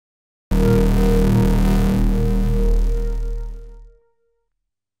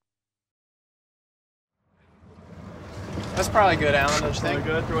That's probably good, Alan, don't you think?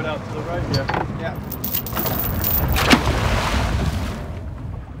 Good. Throw it out to the right. Yeah. Yeah.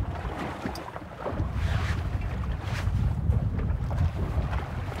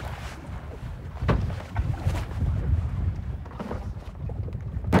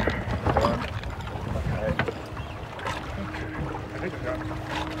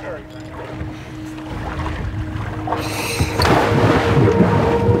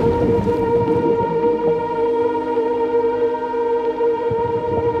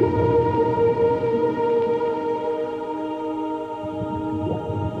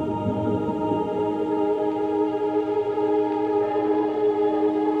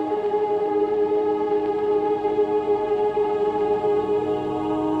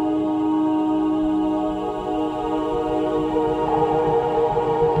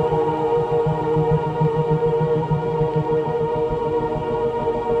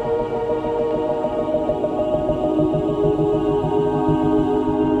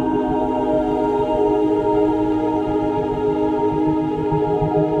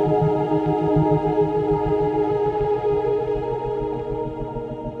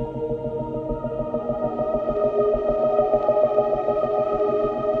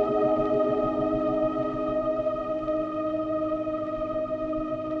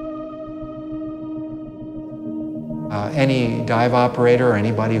 Any dive operator or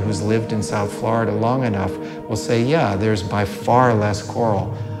anybody who's lived in South Florida long enough will say, yeah, there's by far less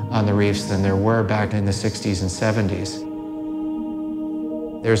coral on the reefs than there were back in the 60s and 70s.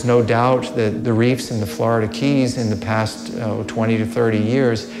 There's no doubt that the reefs in the Florida Keys in the past 20 to 30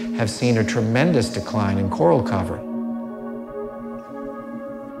 years have seen a tremendous decline in coral cover.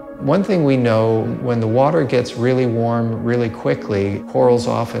 One thing we know, when the water gets really warm really quickly, corals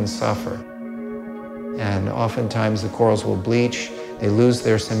often suffer. And oftentimes the corals will bleach, they lose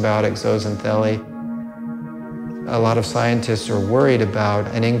their symbiotic zooxanthellae. A lot of scientists are worried about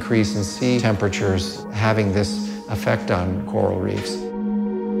an increase in sea temperatures having this effect on coral reefs.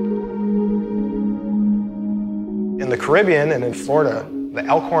 In the Caribbean and in Florida, the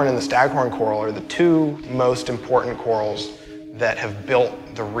elkhorn and the staghorn coral are the two most important corals that have built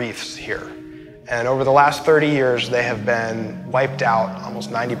the reefs here. And over the last 30 years, they have been wiped out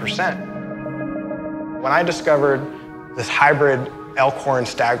almost 90%. When I discovered this hybrid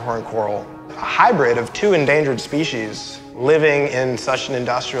elkhorn-staghorn coral, a hybrid of two endangered species living in such an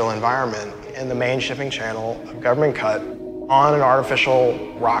industrial environment in the main shipping channel of Government Cut on an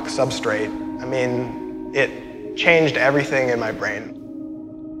artificial rock substrate, I mean, it changed everything in my brain.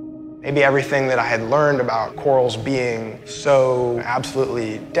 Maybe everything that I had learned about corals being so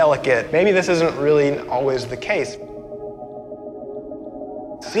absolutely delicate, maybe this isn't really always the case.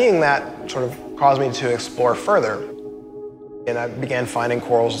 Seeing that sort of caused me to explore further. And I began finding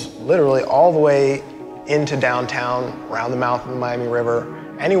corals literally all the way into downtown, around the mouth of the Miami River.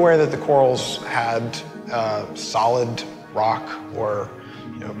 Anywhere that the corals had solid rock or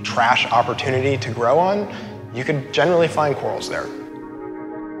trash opportunity to grow on, you could generally find corals there.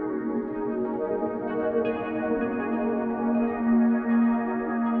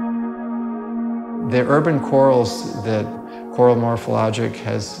 The urban corals that Coral Morphologic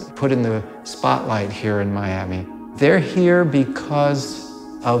has put in the spotlight here in Miami, they're here because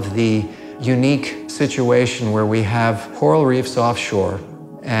of the unique situation where we have coral reefs offshore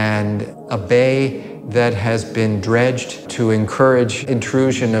and a bay that has been dredged to encourage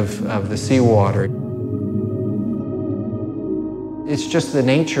intrusion of the seawater. It's just the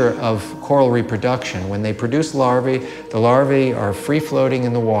nature of coral reproduction. When they produce larvae, the larvae are free-floating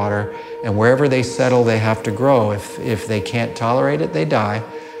in the water, and wherever they settle, they have to grow. If they can't tolerate it, they die.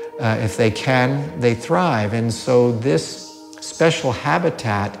 If they can, they thrive. And so this special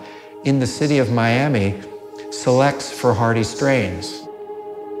habitat in the city of Miami selects for hardy strains.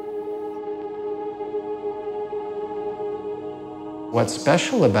 What's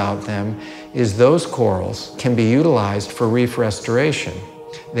special about them is those corals can be utilized for reef restoration.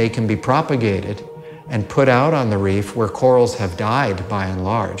 They can be propagated and put out on the reef where corals have died by and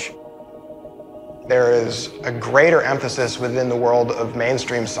large. There is a greater emphasis within the world of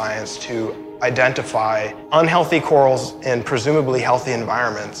mainstream science to identify unhealthy corals in presumably healthy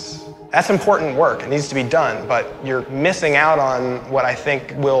environments. That's important work, it needs to be done, but you're missing out on what I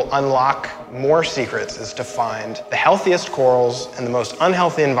think will unlock more secrets, is to find the healthiest corals in the most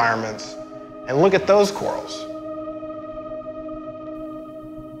unhealthy environments and look at those corals.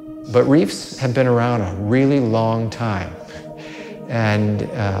 But reefs have been around a really long time. And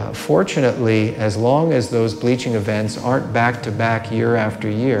fortunately, as long as those bleaching events aren't back-to-back year after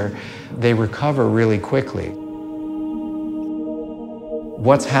year, they recover really quickly.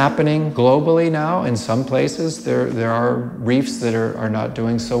 what's happening globally now. In some places, there are reefs that are not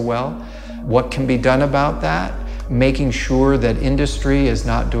doing so well. What can be done about that? Making sure that industry is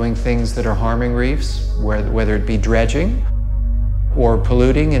not doing things that are harming reefs, whether it be dredging or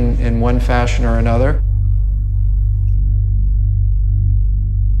polluting in one fashion or another.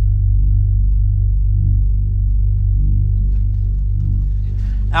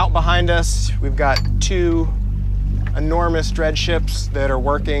 Out behind us, we've got two enormous dredge ships that are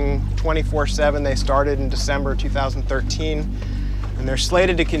working 24/7. They started in December 2013, and they're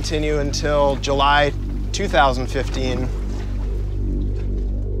slated to continue until July 2015.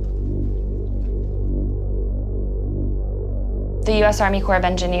 The U.S. Army Corps of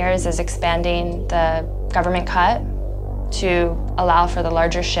Engineers is expanding the government cut to allow for the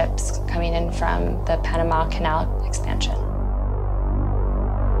larger ships coming in from the Panama Canal expansion.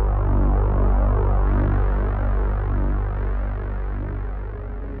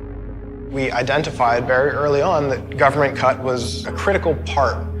 We identified very early on that government cut was a critical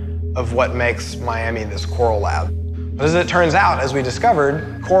part of what makes Miami this coral lab. But as it turns out, as we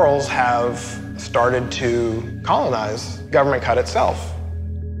discovered, corals have started to colonize government cut itself.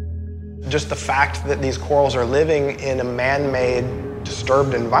 Just the fact that these corals are living in a man-made,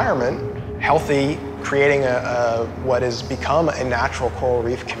 disturbed environment, healthy, creating what has become a natural coral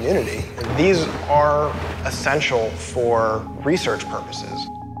reef community. And these are essential for research purposes.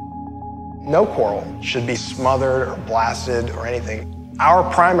 No coral should be smothered or blasted or anything. Our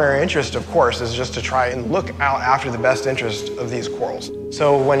primary interest, of course, is just to try and look out after the best interest of these corals.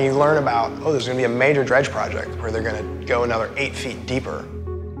 So when you learn about, oh, there's going to be a major dredge project where they're going to go another 8 feet deeper,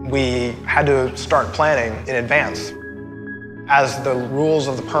 we had to start planning in advance. As the rules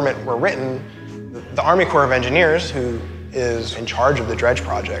of the permit were written, the Army Corps of Engineers, who is in charge of the dredge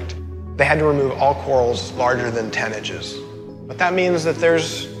project, they had to remove all corals larger than 10 inches. But that means that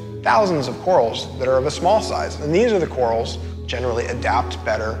there's thousands of corals that are of a small size. And these are the corals generally adapt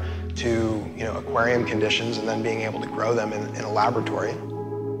better to aquarium conditions and then being able to grow them in a laboratory.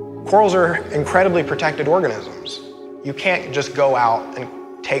 Corals are incredibly protected organisms. You can't just go out and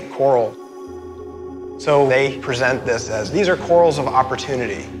take coral. So they present this as, these are corals of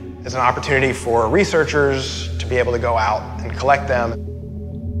opportunity. It's an opportunity for researchers to be able to go out and collect them.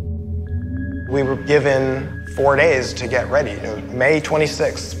 We were given 4 days to get ready. May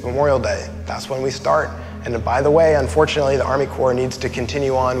 26th, Memorial Day, that's when we start. And by the way, unfortunately, the Army Corps needs to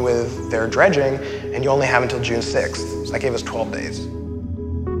continue on with their dredging, and you only have until June 6th. So that gave us 12 days.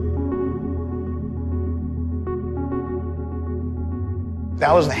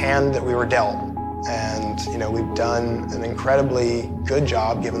 That was the hand that we were dealt. And we've done an incredibly good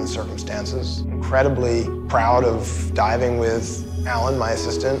job given the circumstances. Incredibly proud of diving with Alan, my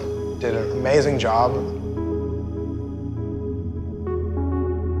assistant. Did an amazing job.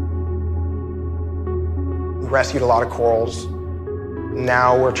 We rescued a lot of corals.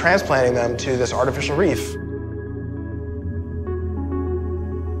 Now we're transplanting them to this artificial reef.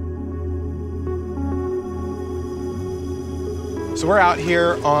 So we're out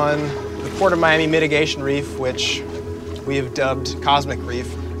here on the Port of Miami Mitigation Reef, which we have dubbed Cosmic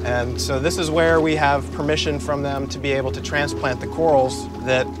Reef. And so this is where we have permission from them to be able to transplant the corals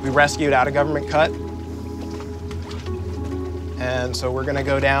that we rescued out of government cut. And so we're going to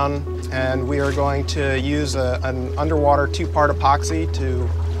go down and we are going to use an underwater 2-part epoxy to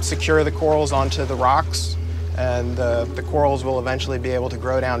secure the corals onto the rocks. And the corals will eventually be able to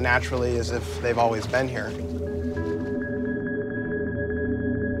grow down naturally as if they've always been here.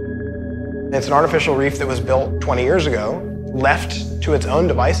 It's an artificial reef that was built 20 years ago, left to its own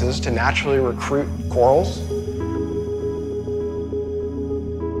devices to naturally recruit corals.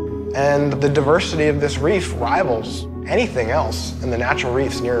 And the diversity of this reef rivals anything else in the natural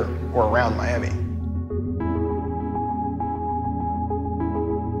reefs near or around Miami.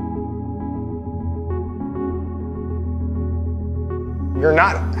 You're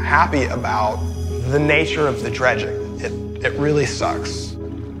not happy about the nature of the dredging. It really sucks.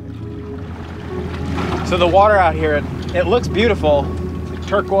 So the water out here, it looks beautiful,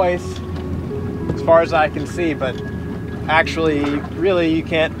 turquoise as far as I can see, but actually, really, you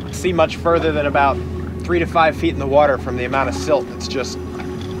can't see much further than about 3 to 5 feet in the water from the amount of silt that's just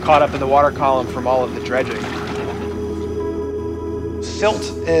caught up in the water column from all of the dredging. Silt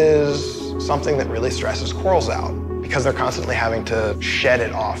is something that really stresses corals out because they're constantly having to shed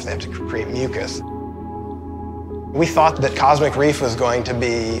it off. They have to create mucus. We thought that Cosmic Reef was going to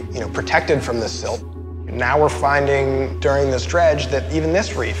be, protected from this silt. Now we're finding during this dredge that even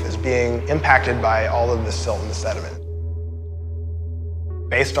this reef is being impacted by all of the silt and the sediment.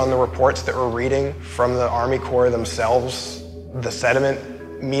 Based on the reports that we're reading from the Army Corps themselves, the sediment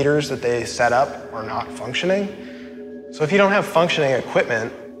meters that they set up are not functioning. So if you don't have functioning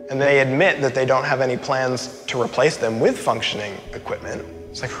equipment, and they admit that they don't have any plans to replace them with functioning equipment,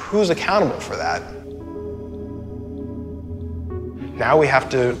 it's like, who's accountable for that? Now we have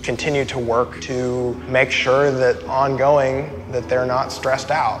to continue to work to make sure that ongoing, that they're not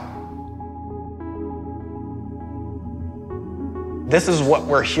stressed out. This is what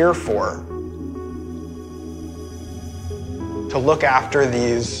we're here for. To look after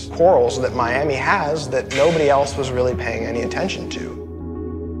these corals that Miami has that nobody else was really paying any attention to.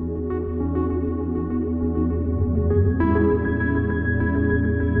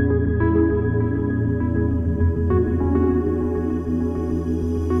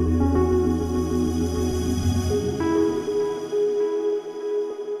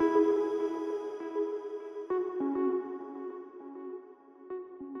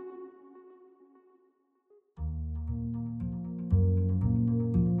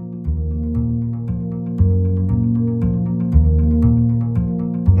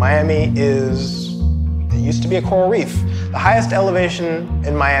 Miami it used to be a coral reef. The highest elevation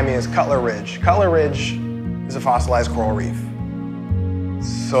in Miami is Cutler Ridge. Cutler Ridge is a fossilized coral reef.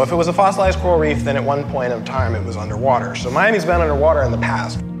 So if it was a fossilized coral reef, then at one point in time it was underwater. So Miami's been underwater in the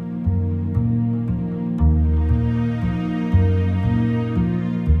past.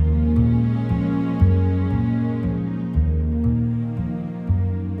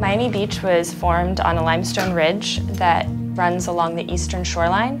 Miami Beach was formed on a limestone ridge that runs along the eastern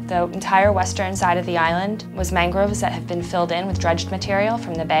shoreline. The entire western side of the island was mangroves that have been filled in with dredged material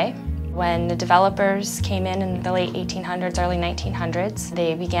from the bay. When the developers came in the late 1800s, early 1900s,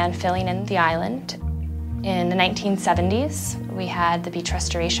 they began filling in the island. In the 1970s, we had the Beach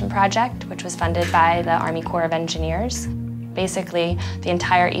Restoration Project, which was funded by the Army Corps of Engineers. Basically, the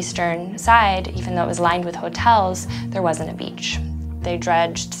entire eastern side, even though it was lined with hotels, there wasn't a beach. They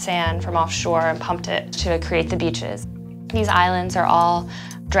dredged sand from offshore and pumped it to create the beaches. These islands are all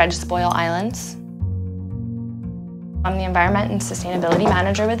dredge spoil islands. I'm the Environment and Sustainability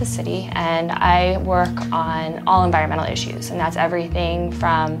Manager with the city, and I work on all environmental issues, and that's everything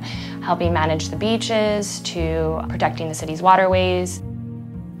from helping manage the beaches to protecting the city's waterways.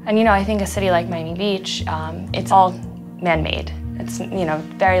 And I think a city like Miami Beach, it's all man-made. It's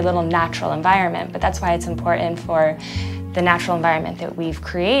very little natural environment, but that's why it's important for the natural environment that we've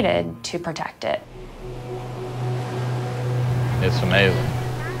created to protect it. It's amazing.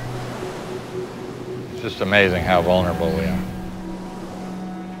 It's just amazing how vulnerable we are.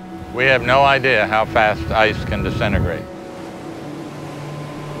 We have no idea how fast ice can disintegrate.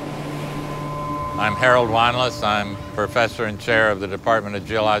 I'm Harold Wanless. I'm professor and chair of the Department of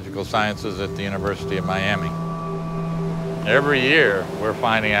Geological Sciences at the University of Miami. Every year, we're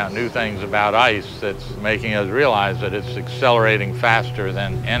finding out new things about ice that's making us realize that it's accelerating faster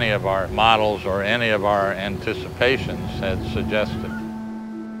than any of our models or any of our anticipations had suggested.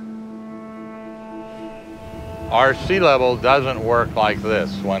 Our sea level doesn't work like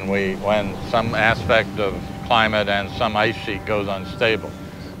this when some aspect of climate and some ice sheet goes unstable.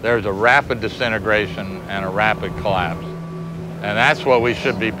 There's a rapid disintegration and a rapid collapse. And that's what we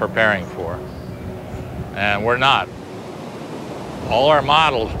should be preparing for. And we're not. All our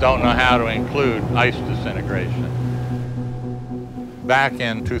models don't know how to include ice disintegration. Back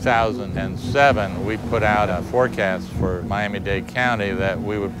in 2007, we put out a forecast for Miami-Dade County that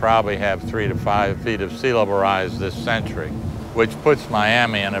we would probably have 3 to 5 feet of sea level rise this century, which puts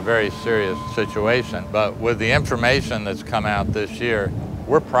Miami in a very serious situation. But with the information that's come out this year,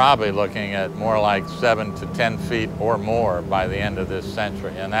 we're probably looking at more like 7 to 10 feet or more by the end of this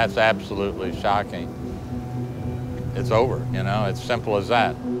century, and that's absolutely shocking. It's over, it's simple as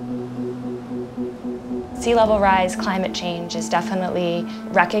that. Sea level rise, climate change is definitely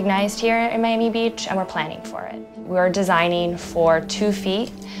recognized here in Miami Beach, and we're planning for it. We're designing for 2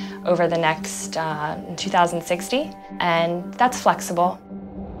 feet over the next 2060, and that's flexible.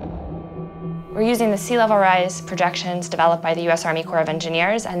 We're using the sea level rise projections developed by the U.S. Army Corps of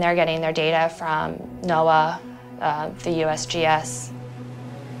Engineers, and they're getting their data from NOAA, the USGS.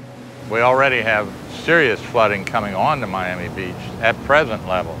 We already have serious flooding coming onto Miami Beach at present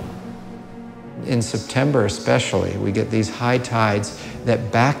level. In September especially, we get these high tides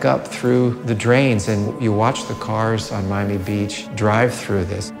that back up through the drains, and you watch the cars on Miami Beach drive through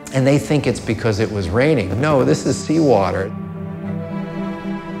this, and they think it's because it was raining. No, this is seawater.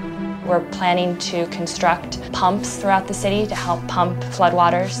 We're planning to construct pumps throughout the city to help pump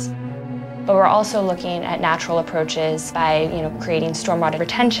floodwaters. But we're also looking at natural approaches by creating stormwater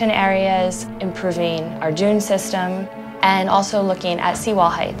retention areas, improving our dune system, and also looking at seawall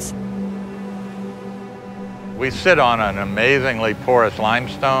heights. We sit on an amazingly porous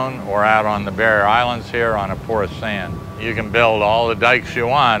limestone or out on the barrier islands here on a porous sand. You can build all the dikes you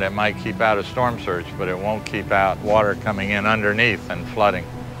want. It might keep out a storm surge, but it won't keep out water coming in underneath and flooding.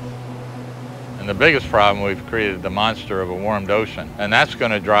 And the biggest problem, we've created the monster of a warmed ocean. And that's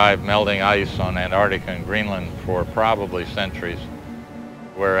going to drive melting ice on Antarctica and Greenland for probably centuries.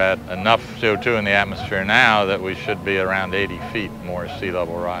 We're at enough CO2 in the atmosphere now that we should be around 80 feet more sea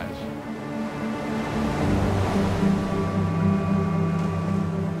level rise.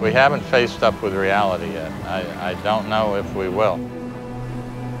 We haven't faced up with reality yet. I don't know if we will.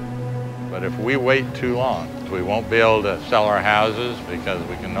 But if we wait too long, we won't be able to sell our houses because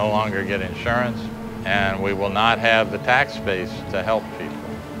we can no longer get insurance, and we will not have the tax base to help people.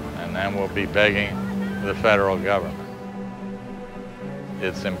 And then we'll be begging the federal government.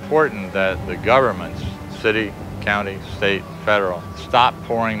 It's important that the governments, city, county, state, federal, stop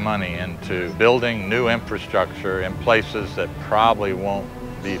pouring money into building new infrastructure in places that probably won't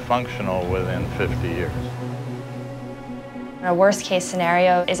be functional within 50 years. A worst case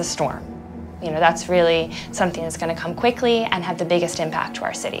scenario is a storm. That's really something that's going to come quickly and have the biggest impact to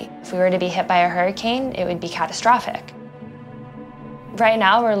our city. If we were to be hit by a hurricane, it would be catastrophic. Right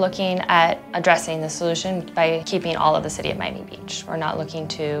now, we're looking at addressing the solution by keeping all of the city of Miami Beach. We're not looking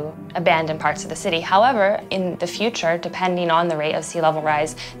to abandon parts of the city. However, in the future, depending on the rate of sea level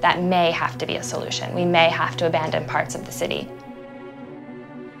rise, that may have to be a solution. We may have to abandon parts of the city.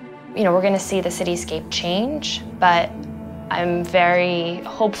 We're going to see the cityscape change, but I'm very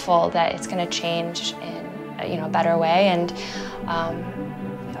hopeful that it's going to change in a better way, and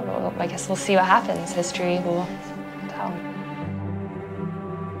I guess we'll see what happens. History will tell.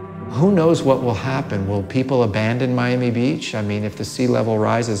 Who knows what will happen? Will people abandon Miami Beach? I mean, if the sea level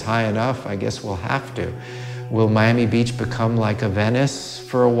rises high enough, I guess we'll have to. Will Miami Beach become like a Venice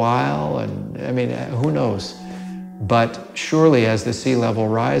for a while? And I mean, who knows? But surely as the sea level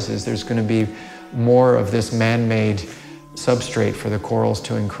rises, there's going to be more of this man-made substrate for the corals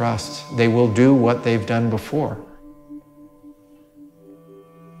to encrust. They will do what they've done before.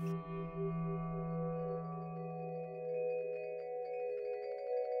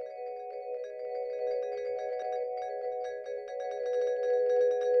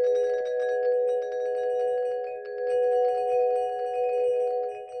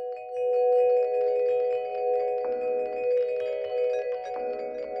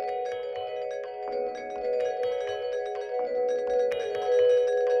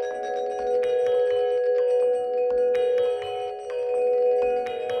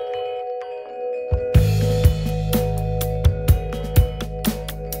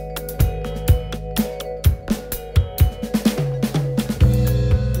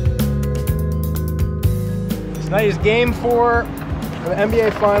 Tonight is Game 4 of the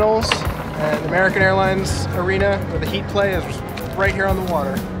NBA Finals at the American Airlines Arena, where the Heat play is right here on the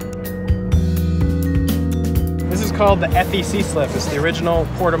water. This is called the FEC slip. It's the original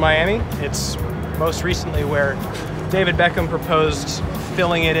Port of Miami. It's most recently where David Beckham proposed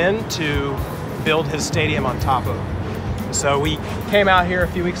filling it in to build his stadium on top of. So we came out here a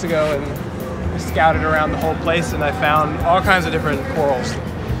few weeks ago and scouted around the whole place, and I found all kinds of different corals.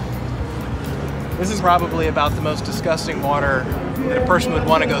 This is probably about the most disgusting water that a person would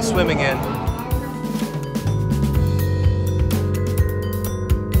want to go swimming in.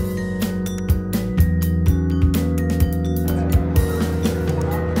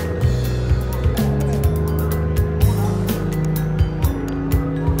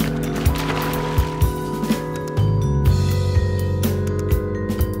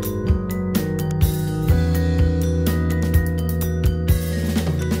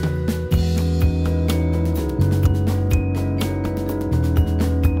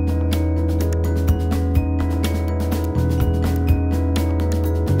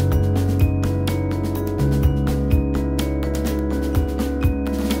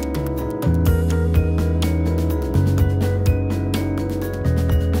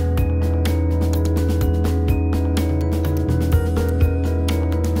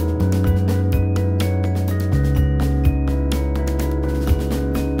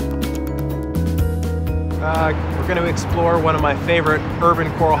 We're going to explore one of my favorite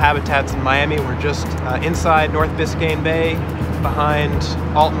urban coral habitats in Miami. We're just inside North Biscayne Bay, behind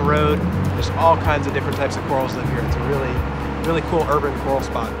Alton Road. There's all kinds of different types of corals live here. It's a really cool urban coral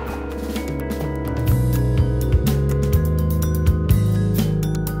spot.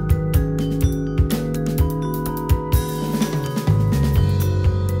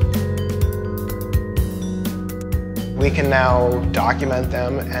 We can now document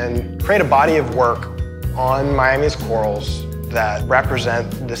them and create a body of work on Miami's corals that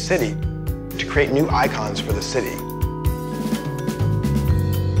represent the city. to create new icons for the city.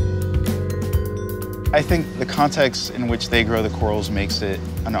 I think the context in which they grow the corals makes it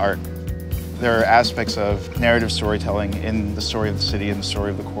an art. There are aspects of narrative storytelling in the story of the city and the story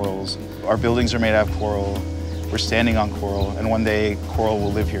of the corals. Our buildings are made out of coral, we're standing on coral, and one day coral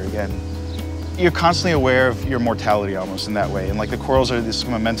will live here again. You're constantly aware of your mortality almost in that way, and like the corals are this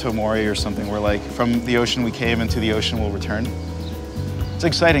memento mori or something where like from the ocean we came and to the ocean we'll return. It's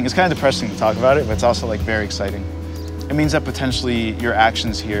exciting. It's kind of depressing to talk about it, but it's also like very exciting. It means that potentially your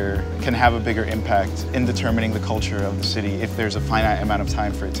actions here can have a bigger impact in determining the culture of the city if there's a finite amount of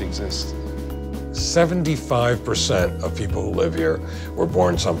time for it to exist. 75% of people who live here were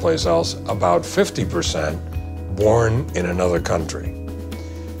born someplace else, about 50% born in another country.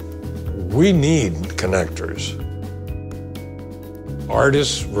 We need connectors.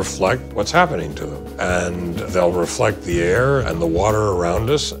 Artists reflect what's happening to them, and they'll reflect the air and the water around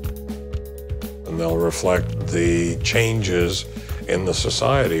us, and they'll reflect the changes in the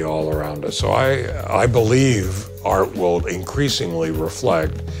society all around us. So I believe art will increasingly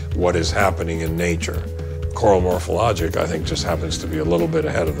reflect what is happening in nature. Coral morphologic, I think, just happens to be a little bit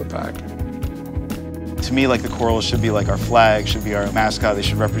ahead of the pack. To me, like the corals should be like our flag, should be our mascot, they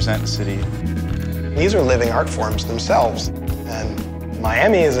should represent the city. These are living art forms themselves, and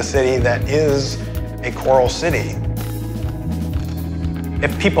Miami is a city that is a coral city.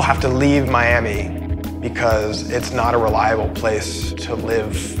 If people have to leave Miami because it's not a reliable place to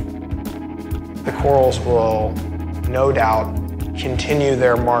live, the corals will no doubt continue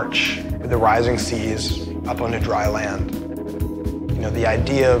their march with the rising seas up onto dry land. You know, the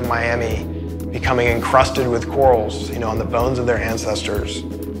idea of Miami becoming encrusted with corals, you know, on the bones of their ancestors,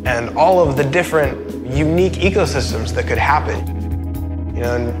 and all of the different unique ecosystems that could happen. You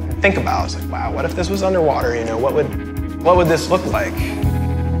know, and think about, it's like, wow, what if this was underwater? You know, what would this look like?